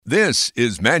This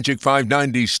is Magic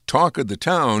 590's Talk of the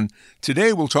Town.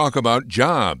 Today we'll talk about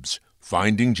jobs,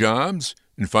 finding jobs,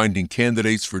 and finding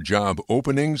candidates for job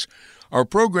openings. Our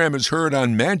program is heard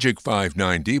on Magic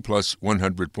 590 plus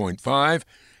 100.5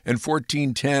 and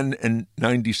 1410 and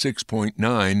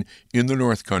 96.9 in the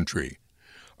North Country.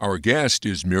 Our guest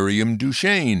is Miriam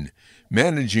Dushane,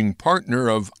 managing partner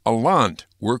of Allant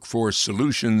Workforce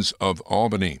Solutions of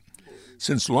Albany.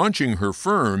 Since launching her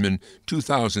firm in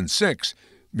 2006,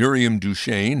 Miriam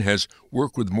Dushane has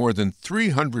worked with more than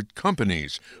 300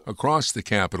 companies across the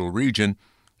capital region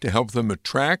to help them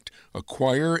attract,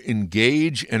 acquire,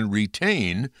 engage, and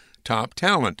retain top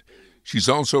talent. She's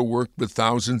also worked with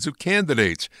thousands of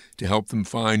candidates to help them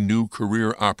find new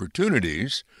career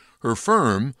opportunities. Her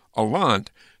firm,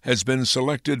 Allant, has been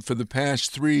selected for the past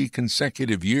 3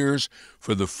 consecutive years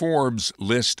for the Forbes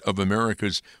list of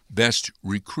America's best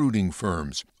recruiting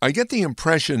firms. I get the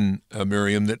impression,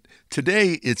 Miriam, that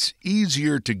today it's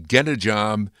easier to get a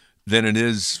job than it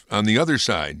is on the other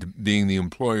side, being the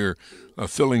employer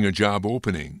filling a job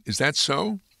opening. Is that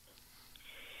so?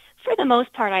 For the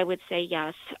most part, I would say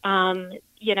yes.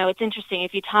 It's interesting.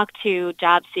 If you talk to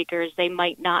job seekers, they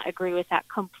might not agree with that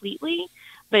completely.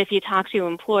 But if you talk to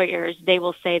employers, they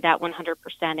will say that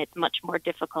 100% it's much more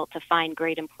difficult to find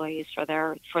great employees for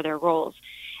their roles.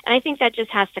 And I think that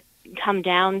just has to come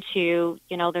down to,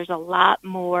 there's a lot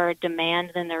more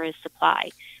demand than there is supply.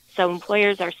 So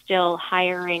employers are still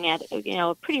hiring at,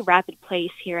 a pretty rapid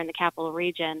pace here in the capital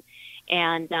region.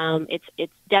 And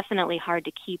it's definitely hard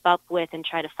to keep up with and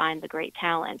try to find the great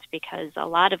talent, because a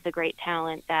lot of the great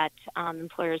talent that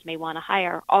employers may want to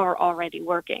hire are already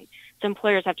working. So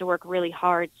employers have to work really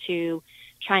hard to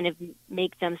try to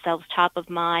make themselves top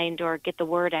of mind or get the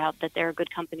word out that they're a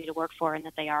good company to work for and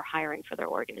that they are hiring for their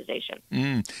organization.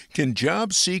 Can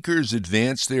job seekers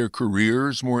advance their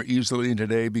careers more easily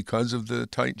today because of the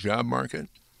tight job market?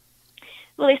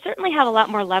 Well, they certainly have a lot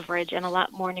more leverage and a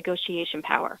lot more negotiation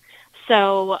power.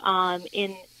 So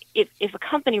if a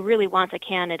company really wants a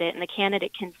candidate and the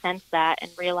candidate can sense that and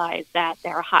realize that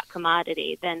they're a hot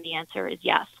commodity, then the answer is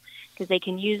yes, because they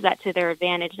can use that to their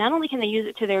advantage. Not only can they use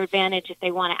it to their advantage if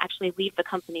they want to actually leave the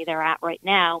company they're at right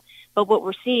now, but what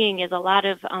we're seeing is a lot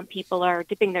of people are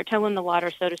dipping their toe in the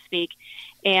water, so to speak,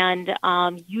 and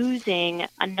using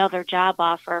another job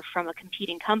offer from a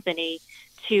competing company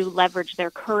to leverage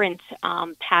their current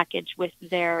package with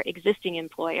their existing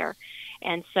employer.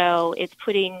 And so it's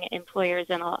putting employers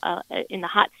in the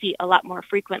hot seat a lot more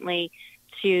frequently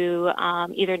to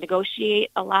either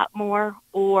negotiate a lot more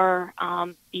or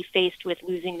be faced with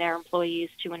losing their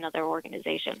employees to another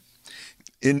organization.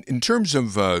 In terms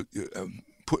of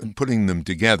putting them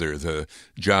together, the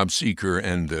job seeker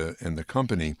and the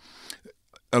company,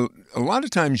 a lot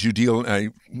of times you deal, I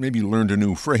maybe learned a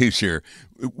new phrase here,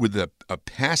 with a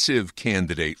passive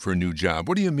candidate for a new job.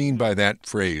 What do you mean by that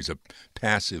phrase, a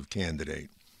passive candidate?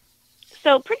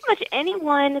 So pretty much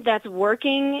anyone that's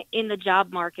working in the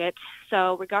job market,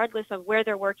 so regardless of where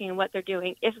they're working and what they're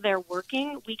doing, if they're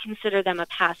working, we consider them a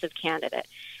passive candidate.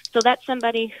 So that's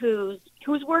somebody who's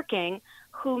working,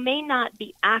 who may not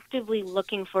be actively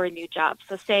looking for a new job.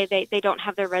 So say they don't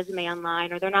have their resume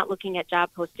online or they're not looking at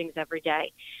job postings every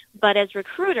day. But as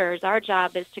recruiters, our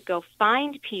job is to go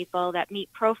find people that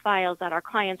meet profiles that our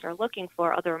clients are looking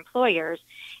for, other employers,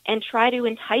 and try to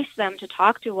entice them to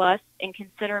talk to us and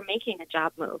consider making a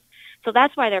job move. So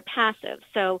that's why they're passive.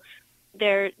 So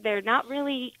they're not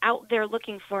really out there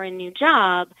looking for a new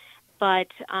job, but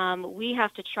we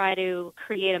have to try to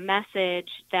create a message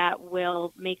that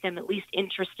will make them at least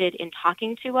interested in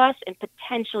talking to us and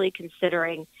potentially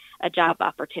considering a job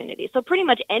opportunity. So pretty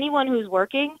much anyone who's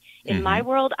working in my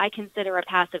world, I consider a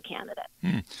passive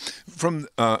candidate. From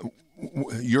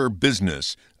your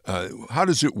business, how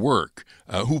does it work?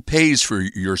 Who pays for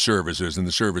your services and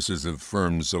the services of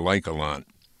firms like Allant?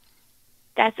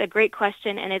 That's a great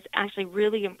question, and it's actually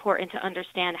really important to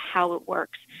understand how it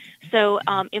works. So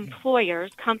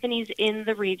employers, companies in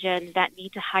the region that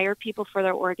need to hire people for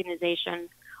their organization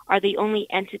are the only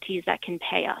entities that can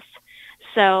pay us.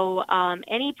 So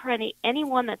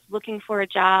anyone that's looking for a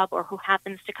job or who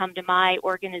happens to come to my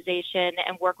organization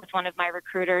and work with one of my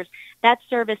recruiters, that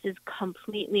service is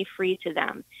completely free to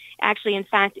them. Actually, in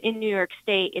fact, in New York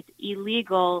State, it's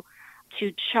illegal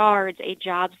to charge a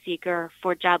job seeker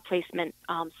for job placement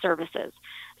services.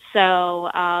 So,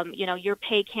 your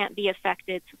pay can't be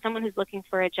affected. So someone who's looking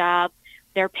for a job,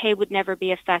 Their pay would never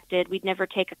be affected. We'd never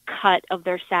take a cut of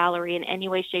their salary in any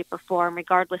way, shape, or form,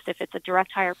 regardless if it's a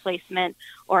direct hire placement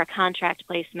or a contract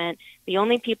placement. The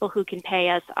only people who can pay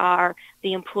us are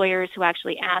the employers who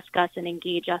actually ask us and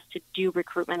engage us to do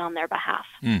recruitment on their behalf.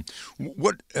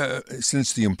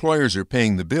 Since the employers are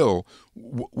paying the bill,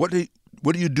 what do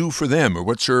you do for them, or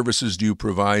what services do you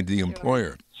provide the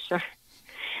employer? Sure.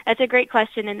 That's a great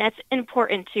question, and that's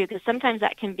important, too, because sometimes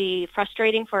that can be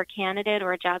frustrating for a candidate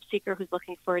or a job seeker who's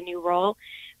looking for a new role.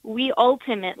 We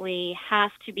ultimately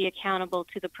have to be accountable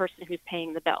to the person who's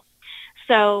paying the bill.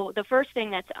 So the first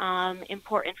thing that's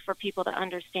important for people to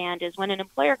understand is when an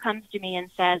employer comes to me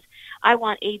and says, I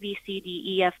want A, B, C, D,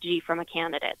 E, F, G from a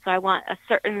candidate. So I want a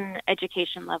certain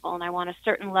education level, and I want a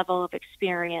certain level of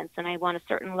experience, and I want a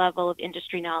certain level of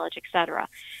industry knowledge, et cetera.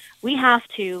 We have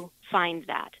to find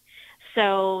that.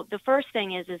 So the first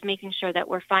thing is making sure that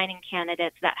we're finding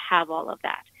candidates that have all of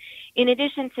that. In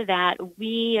addition to that,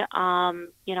 we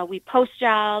post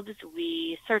jobs,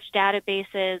 we search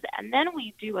databases, and then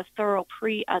we do a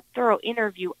thorough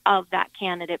interview of that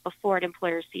candidate before an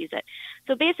employer sees it.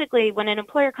 So basically, when an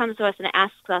employer comes to us and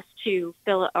asks us to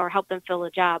fill or help them fill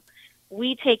a job,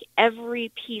 we take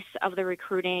every piece of the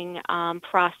recruiting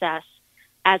process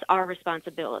as our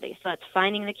responsibility. So that's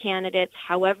finding the candidates,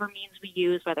 however means we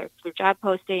use, whether it's through job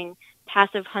posting,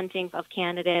 passive hunting of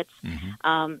candidates,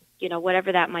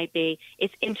 whatever that might be.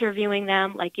 It's interviewing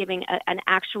them, like giving an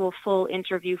actual full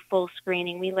interview, full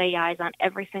screening. We lay eyes on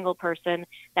every single person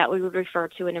that we would refer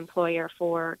to an employer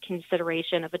for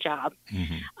consideration of a job.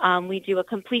 We do a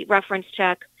complete reference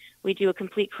check. We do a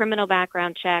complete criminal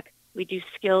background check. We do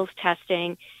skills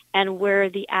testing, and we're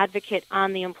the advocate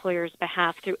on the employer's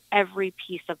behalf through every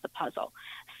piece of the puzzle.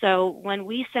 So when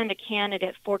we send a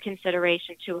candidate for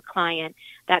consideration to a client,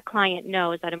 that client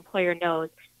knows, that employer knows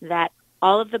that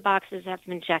all of the boxes have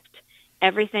been checked,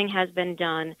 everything has been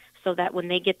done, so that when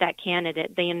they get that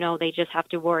candidate, they know they just have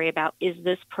to worry about, is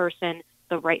this person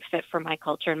the right fit for my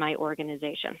culture and my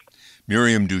organization?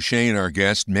 Miriam Dushane, our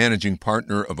guest, managing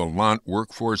partner of Allant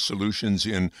Workforce Solutions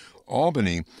in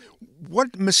Albany.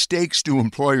 What mistakes do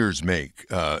employers make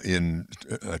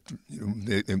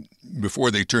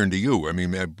before they turn to you? I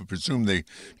mean, I presume they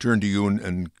turn to you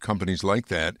and companies like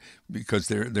that because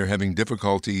they're having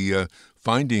difficulty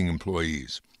finding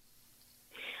employees.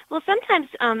 Well, sometimes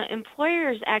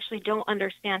employers actually don't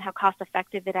understand how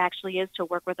cost-effective it actually is to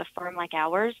work with a firm like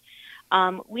ours.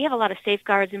 We have a lot of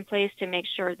safeguards in place to make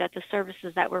sure that the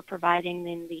services that we're providing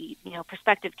in the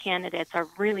prospective candidates are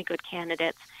really good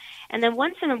candidates. And then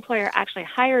once an employer actually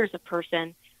hires a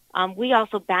person, we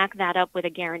also back that up with a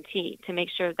guarantee to make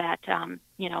sure that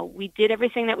we did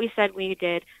everything that we said we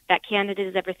did, that candidate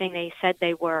is everything they said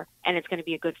they were, and it's going to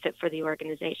be a good fit for the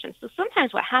organization. So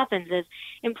sometimes what happens is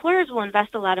employers will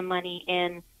invest a lot of money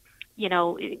in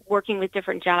working with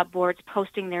different job boards,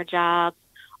 posting their jobs,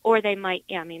 or they might,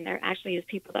 there actually is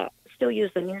people that still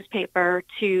use the newspaper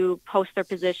to post their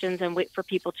positions and wait for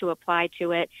people to apply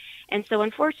to it. And so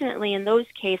unfortunately, in those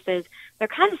cases, they're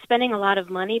kind of spending a lot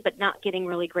of money but not getting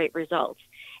really great results.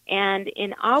 And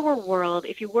in our world,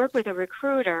 if you work with a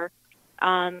recruiter,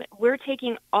 we're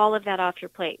taking all of that off your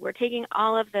plate. We're taking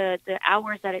all of the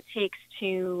hours that it takes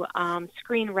to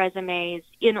screen resumes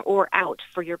in or out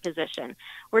for your position.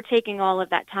 We're taking all of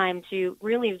that time to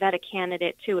really vet a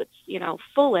candidate to its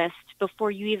fullest before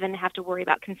you even have to worry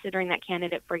about considering that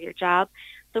candidate for your job.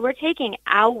 So we're taking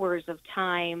hours of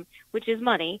time, which is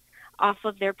money, off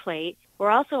of their plate. We're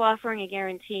also offering a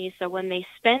guarantee, so when they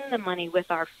spend the money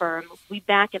with our firm, we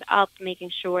back it up,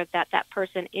 making sure that that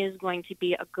person is going to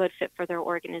be a good fit for their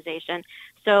organization.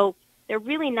 So they're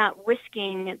really not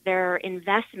risking their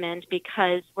investment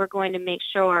because we're going to make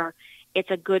sure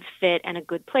it's a good fit and a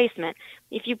good placement.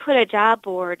 If you put a job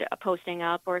board posting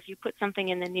up, or if you put something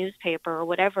in the newspaper or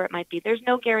whatever it might be, there's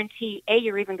no guarantee, A,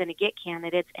 you're even going to get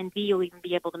candidates, and B, you'll even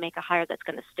be able to make a hire that's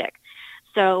going to stick.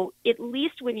 So at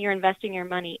least when you're investing your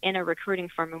money in a recruiting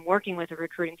firm and working with a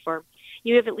recruiting firm,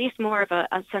 you have at least more of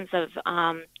a sense of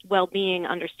well-being,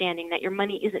 understanding that your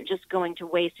money isn't just going to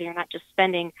waste, so you're not just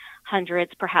spending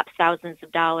hundreds, perhaps thousands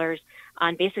of dollars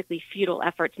on basically futile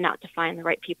efforts not to find the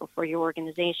right people for your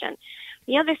organization.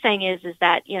 The other thing is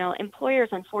that, employers,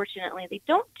 unfortunately, they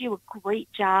don't do a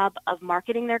great job of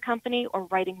marketing their company or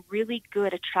writing really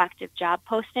good, attractive job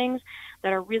postings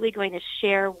that are really going to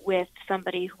share with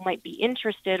somebody who might be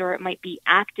interested or it might be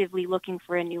actively looking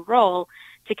for a new role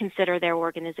to consider their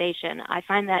organization. I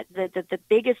find that the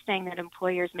biggest thing that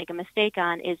employers make a mistake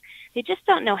on is they just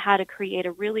don't know how to create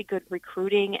a really good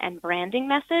recruiting and branding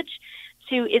message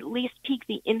to at least pique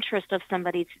the interest of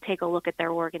somebody to take a look at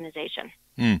their organization.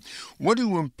 What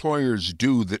do employers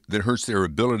do that hurts their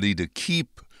ability to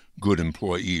keep good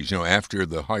employees, after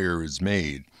the hire is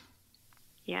made?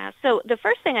 Yeah, so the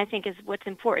first thing I think is what's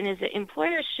important is that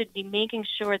employers should be making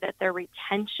sure that their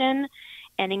retention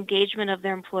and engagement of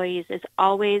their employees is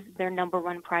always their number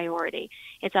one priority.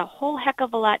 It's a whole heck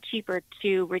of a lot cheaper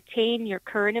to retain your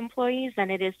current employees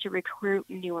than it is to recruit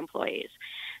new employees.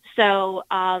 So,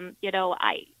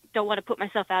 I don't want to put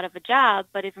myself out of a job,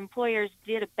 but if employers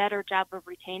did a better job of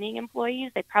retaining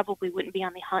employees, they probably wouldn't be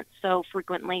on the hunt so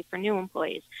frequently for new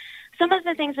employees. Some of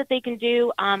the things that they can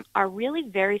do are really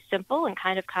very simple and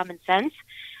kind of common sense.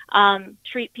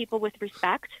 Treat people with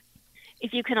respect.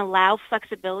 If you can allow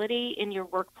flexibility in your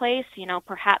workplace,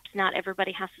 perhaps not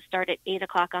everybody has to start at 8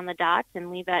 o'clock on the dot and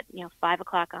leave at 5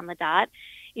 o'clock on the dot.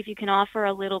 If you can offer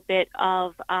a little bit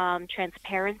of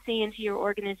transparency into your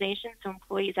organization so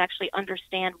employees actually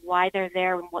understand why they're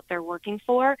there and what they're working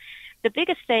for. The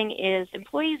biggest thing is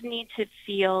employees need to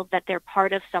feel that they're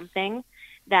part of something,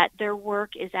 that their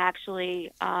work is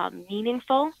actually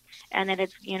meaningful, and that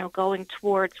it's going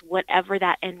towards whatever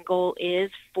that end goal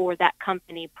is for that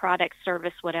company, product,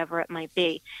 service, whatever it might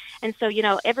be. And so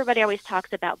everybody always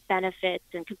talks about benefits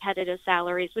and competitive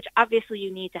salaries, which obviously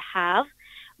you need to have,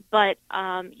 but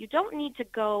you don't need to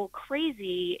go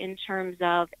crazy in terms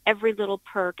of every little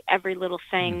perk, every little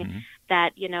thing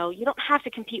that you don't have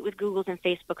to compete with Googles and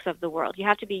Facebooks of the world. You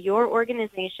have to be your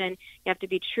organization. You have to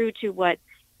be true to what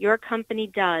your company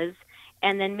does,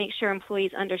 and then make sure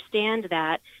employees understand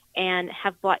that and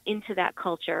have bought into that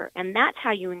culture. And that's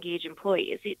how you engage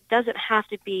employees. It doesn't have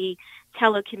to be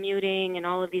telecommuting and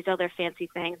all of these other fancy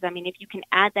things. I mean, if you can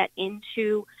add that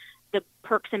into the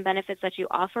perks and benefits that you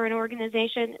offer an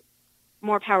organization,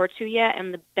 more power to you,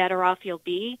 and the better off you'll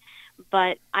be.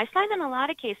 But I find in a lot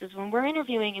of cases when we're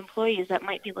interviewing employees that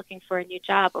might be looking for a new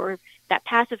job, or that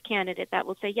passive candidate that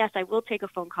will say, yes, I will take a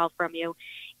phone call from you,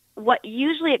 what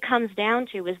usually it comes down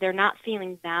to is they're not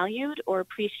feeling valued or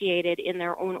appreciated in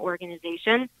their own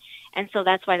organization. And so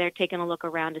that's why they're taking a look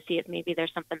around to see if maybe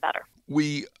there's something better.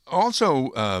 We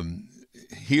also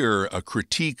hear a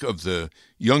critique of the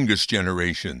youngest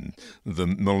generation, the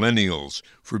millennials,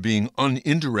 for being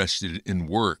uninterested in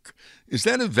work. Is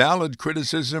that a valid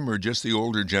criticism, or just the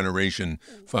older generation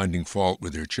finding fault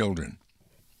with their children?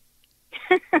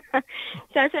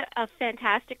 That's a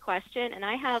fantastic question, and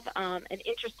I have an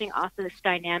interesting office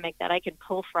dynamic that I can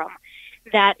pull from.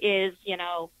 That is,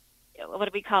 what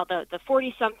do we call the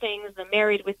 40-somethings, the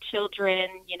married with children,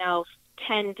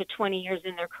 10 to 20 years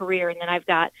in their career, and then I've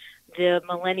got the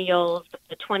millennials,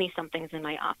 the 20-somethings in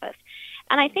my office.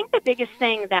 And I think the biggest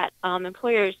thing that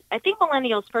employers, I think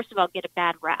millennials, first of all, get a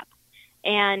bad rap.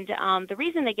 And the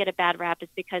reason they get a bad rap is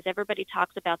because everybody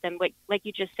talks about them, like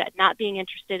you just said, not being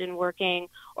interested in working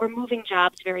or moving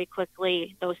jobs very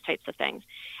quickly, those types of things.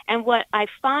 And what I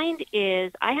find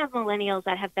is I have millennials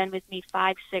that have been with me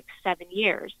 5, 6, 7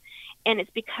 years. And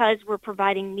it's because we're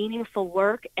providing meaningful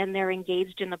work and they're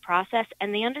engaged in the process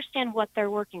and they understand what they're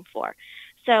working for.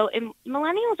 So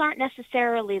millennials aren't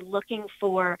necessarily looking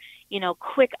for,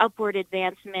 quick upward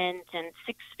advancement and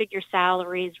six-figure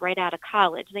salaries right out of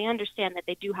college. They understand that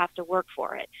they do have to work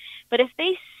for it. But if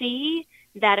they see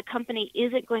that a company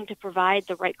isn't going to provide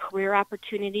the right career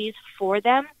opportunities for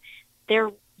them,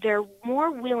 they're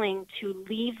more willing to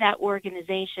leave that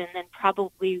organization than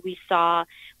probably we saw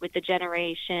with the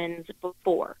generations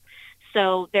before.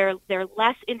 So they're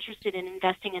less interested in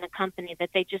investing in a company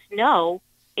that they just know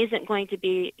isn't going to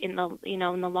be in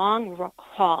the long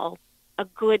haul a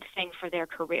good thing for their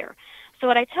career. So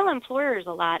what I tell employers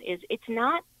a lot is it's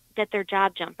not that they're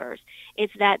job jumpers.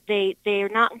 It's that they're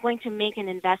not going to make an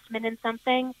investment in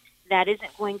something that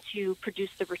isn't going to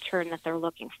produce the return that they're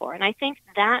looking for. And I think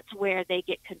that's where they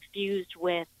get confused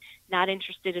with not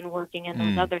interested in working and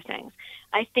those other things.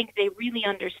 I think they really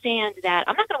understand that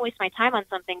I'm not going to waste my time on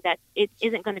something that it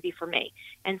isn't going to be for me.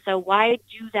 And so why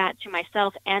do that to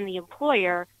myself and the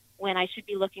employer when I should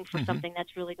be looking for something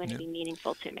that's really going to be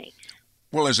meaningful to me?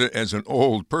 Well, as an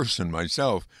old person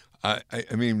myself, I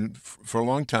mean, for a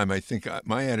long time, I think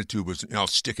my attitude was, I'll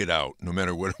stick it out, no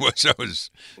matter what it was I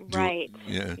was doing. Right.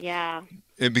 Yeah.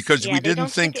 Because we didn't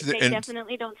think that. They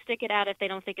definitely don't stick it out if they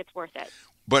don't think it's worth it.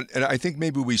 But I think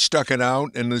maybe we stuck it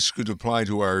out, and this could apply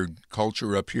to our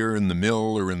culture up here in the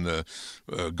mill or in the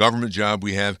government job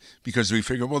we have, because we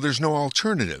figure, well, there's no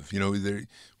alternative.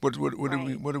 What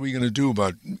are we going to do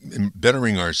about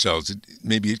bettering ourselves?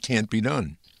 Maybe it can't be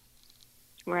done.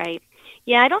 Right.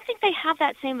 Yeah, I don't think they have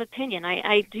that same opinion.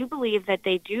 I do believe that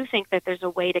they do think that there's a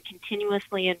way to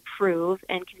continuously improve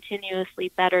and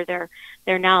continuously better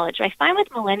their knowledge. I find with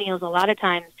millennials a lot of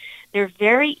times they're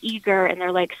very eager and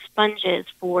they're like sponges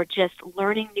for just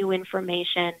learning new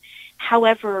information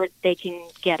however they can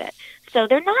get it. So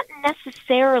they're not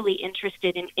necessarily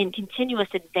interested in continuous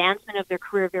advancement of their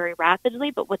career very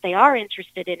rapidly, but what they are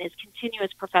interested in is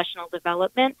continuous professional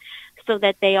development so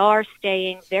that they are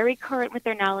staying very current with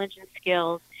their knowledge and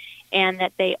skills and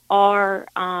that they are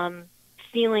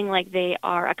feeling like they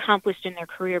are accomplished in their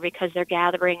career because they're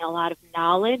gathering a lot of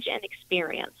knowledge and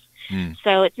experience. Hmm.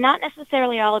 So it's not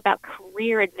necessarily all about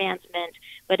career advancement,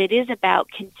 but it is about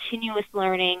continuous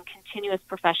learning, continuous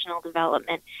professional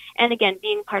development, and again,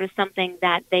 being part of something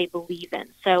that they believe in.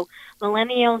 So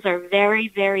millennials are very,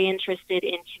 very interested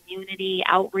in community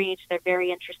outreach. They're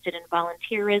very interested in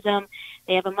volunteerism.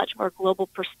 They have a much more global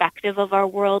perspective of our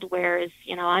world, whereas,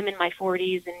 I'm in my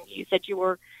 40s and you said you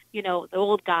were, the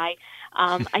old guy.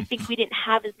 I think we didn't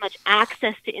have as much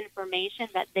access to information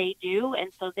that they do,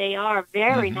 and so they are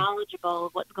very knowledgeable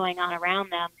of what's going on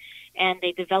around them, and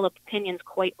they develop opinions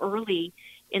quite early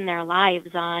in their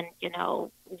lives on,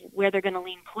 where they're going to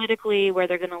lean politically, where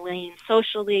they're going to lean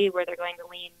socially, where they're going to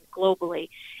lean globally,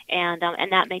 and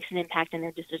that makes an impact in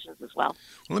their decisions as well.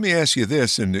 Well, let me ask you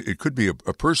this, and it could be a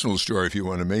personal story if you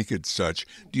want to make it such.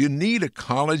 Do you need a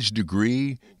college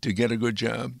degree to get a good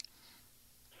job?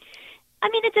 I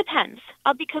mean, it depends.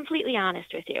 I'll be completely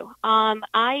honest with you.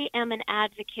 I am an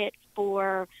advocate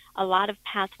for a lot of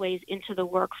pathways into the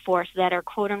workforce that are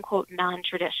quote unquote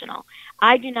non-traditional.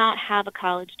 I do not have a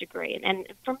college degree. And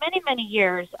for many, many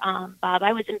years, Bob,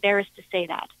 I was embarrassed to say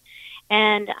that.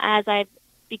 And as I've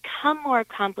become more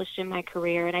accomplished in my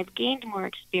career and I've gained more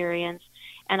experience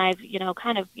and I've,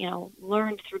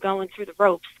 learned through going through the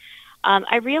ropes,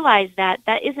 I realized that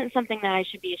that isn't something that I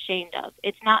should be ashamed of.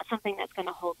 It's not something that's going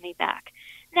to hold me back.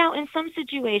 Now, in some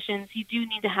situations, you do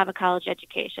need to have a college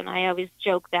education. I always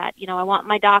joke that, I want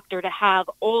my doctor to have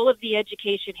all of the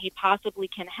education he possibly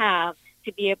can have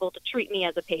to be able to treat me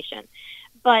as a patient.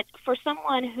 But for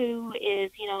someone who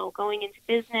is, going into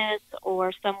business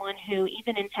or someone who,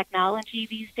 even in technology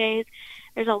these days,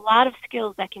 there's a lot of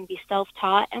skills that can be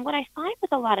self-taught. And what I find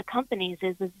with a lot of companies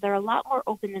is they're a lot more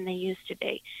open than they used to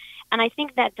be. And I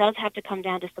think that does have to come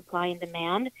down to supply and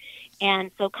demand. And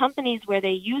so companies where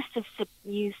they used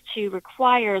to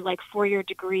require like 4-year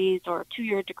degrees or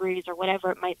 2-year degrees or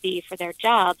whatever it might be for their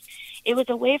jobs, it was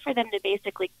a way for them to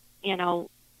basically,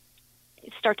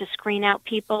 start to screen out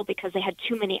people because they had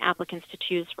too many applicants to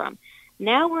choose from.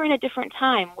 Now we're in a different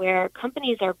time where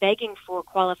companies are begging for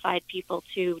qualified people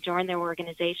to join their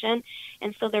organization.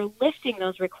 And so they're lifting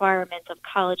those requirements of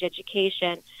college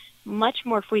education much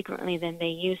more frequently than they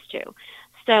used to.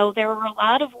 So there are a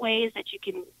lot of ways that you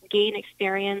can gain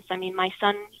experience. I mean, my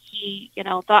son, he,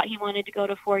 thought he wanted to go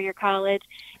to 4-year college.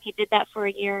 He did that for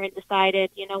a year and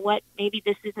decided, what, maybe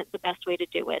this isn't the best way to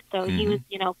do it. So he was,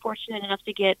 fortunate enough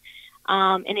to get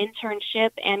an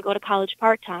internship and go to college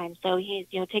part-time. So he's,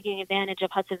 taking advantage of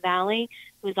Hudson Valley,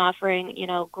 who's offering,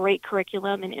 great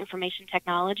curriculum in information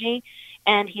technology.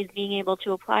 And he's being able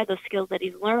to apply those skills that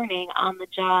he's learning on the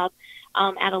job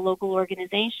at a local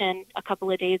organization a couple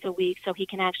of days a week so he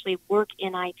can actually work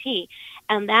in IT.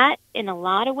 And that, in a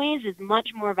lot of ways, is much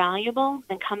more valuable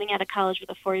than coming out of college with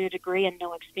a 4-year degree and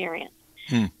no experience.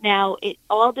 Now, it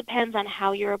all depends on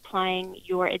how you're applying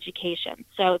your education.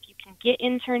 So if you can get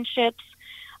internships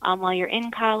while you're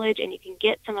in college and you can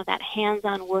get some of that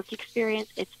hands-on work experience,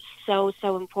 it's so,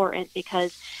 so important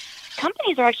because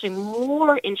companies are actually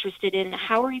more interested in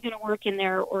how are you going to work in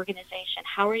their organization?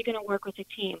 How are you going to work with a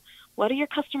team? What are your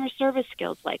customer service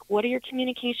skills like? What are your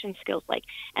communication skills like?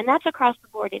 And that's across the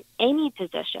board in any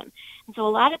position. And so a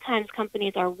lot of times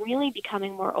companies are really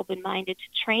becoming more open-minded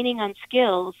to training on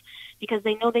skills because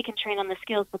they know they can train on the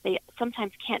skills, but they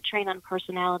sometimes can't train on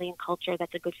personality and culture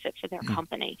that's a good fit for their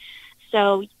company.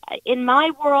 So in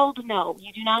my world, no,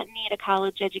 you do not need a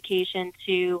college education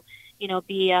to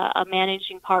be a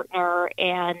managing partner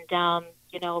and,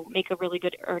 make a really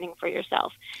good earning for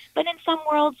yourself. But in some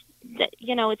worlds,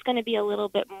 it's going to be a little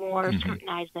bit more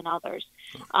scrutinized than others.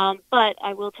 But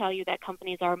I will tell you that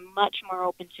companies are much more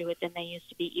open to it than they used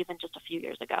to be even just a few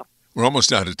years ago. We're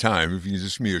almost out of time. If you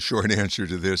just give me a short answer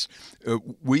to this.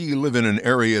 We live in an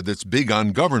area that's big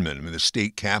on government. I mean, the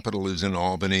state capital is in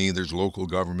Albany. There's local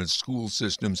government, school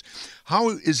systems. How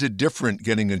is it different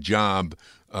getting a job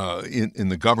in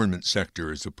the government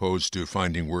sector as opposed to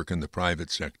finding work in the private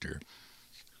sector?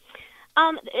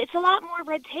 It's a lot more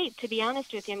red tape, to be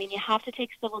honest with you. I mean, you have to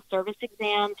take civil service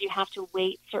exams. You have to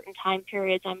wait certain time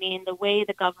periods. I mean, the way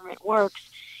the government works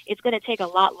it's going to take a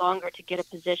lot longer to get a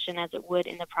position as it would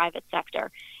in the private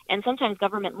sector. And sometimes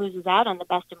government loses out on the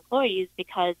best employees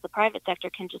because the private sector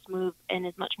can just move and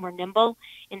is much more nimble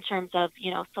in terms of,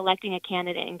 selecting a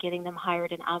candidate and getting them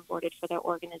hired and onboarded for their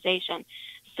organization.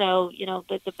 So,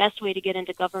 the best way to get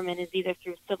into government is either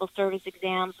through civil service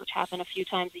exams, which happen a few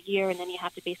times a year, and then you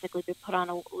have to basically be put on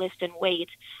a list and wait,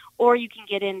 or you can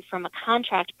get in from a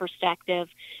contract perspective,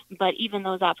 but even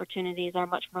those opportunities are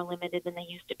much more limited than they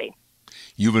used to be.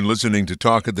 You've been listening to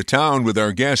Talk of the Town with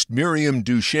our guest Miriam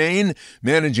Dushane,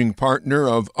 managing partner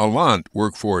of Allant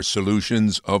Workforce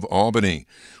Solutions of Albany.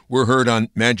 We're heard on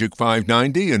Magic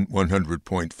 590 and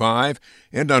 100.5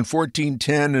 and on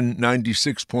 1410 and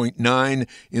 96.9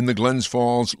 in the Glens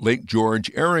Falls, Lake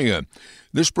George area.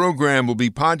 This program will be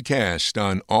podcast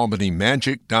on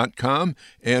albanymagic.com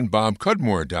and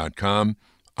bobcudmore.com.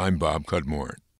 I'm Bob Cudmore.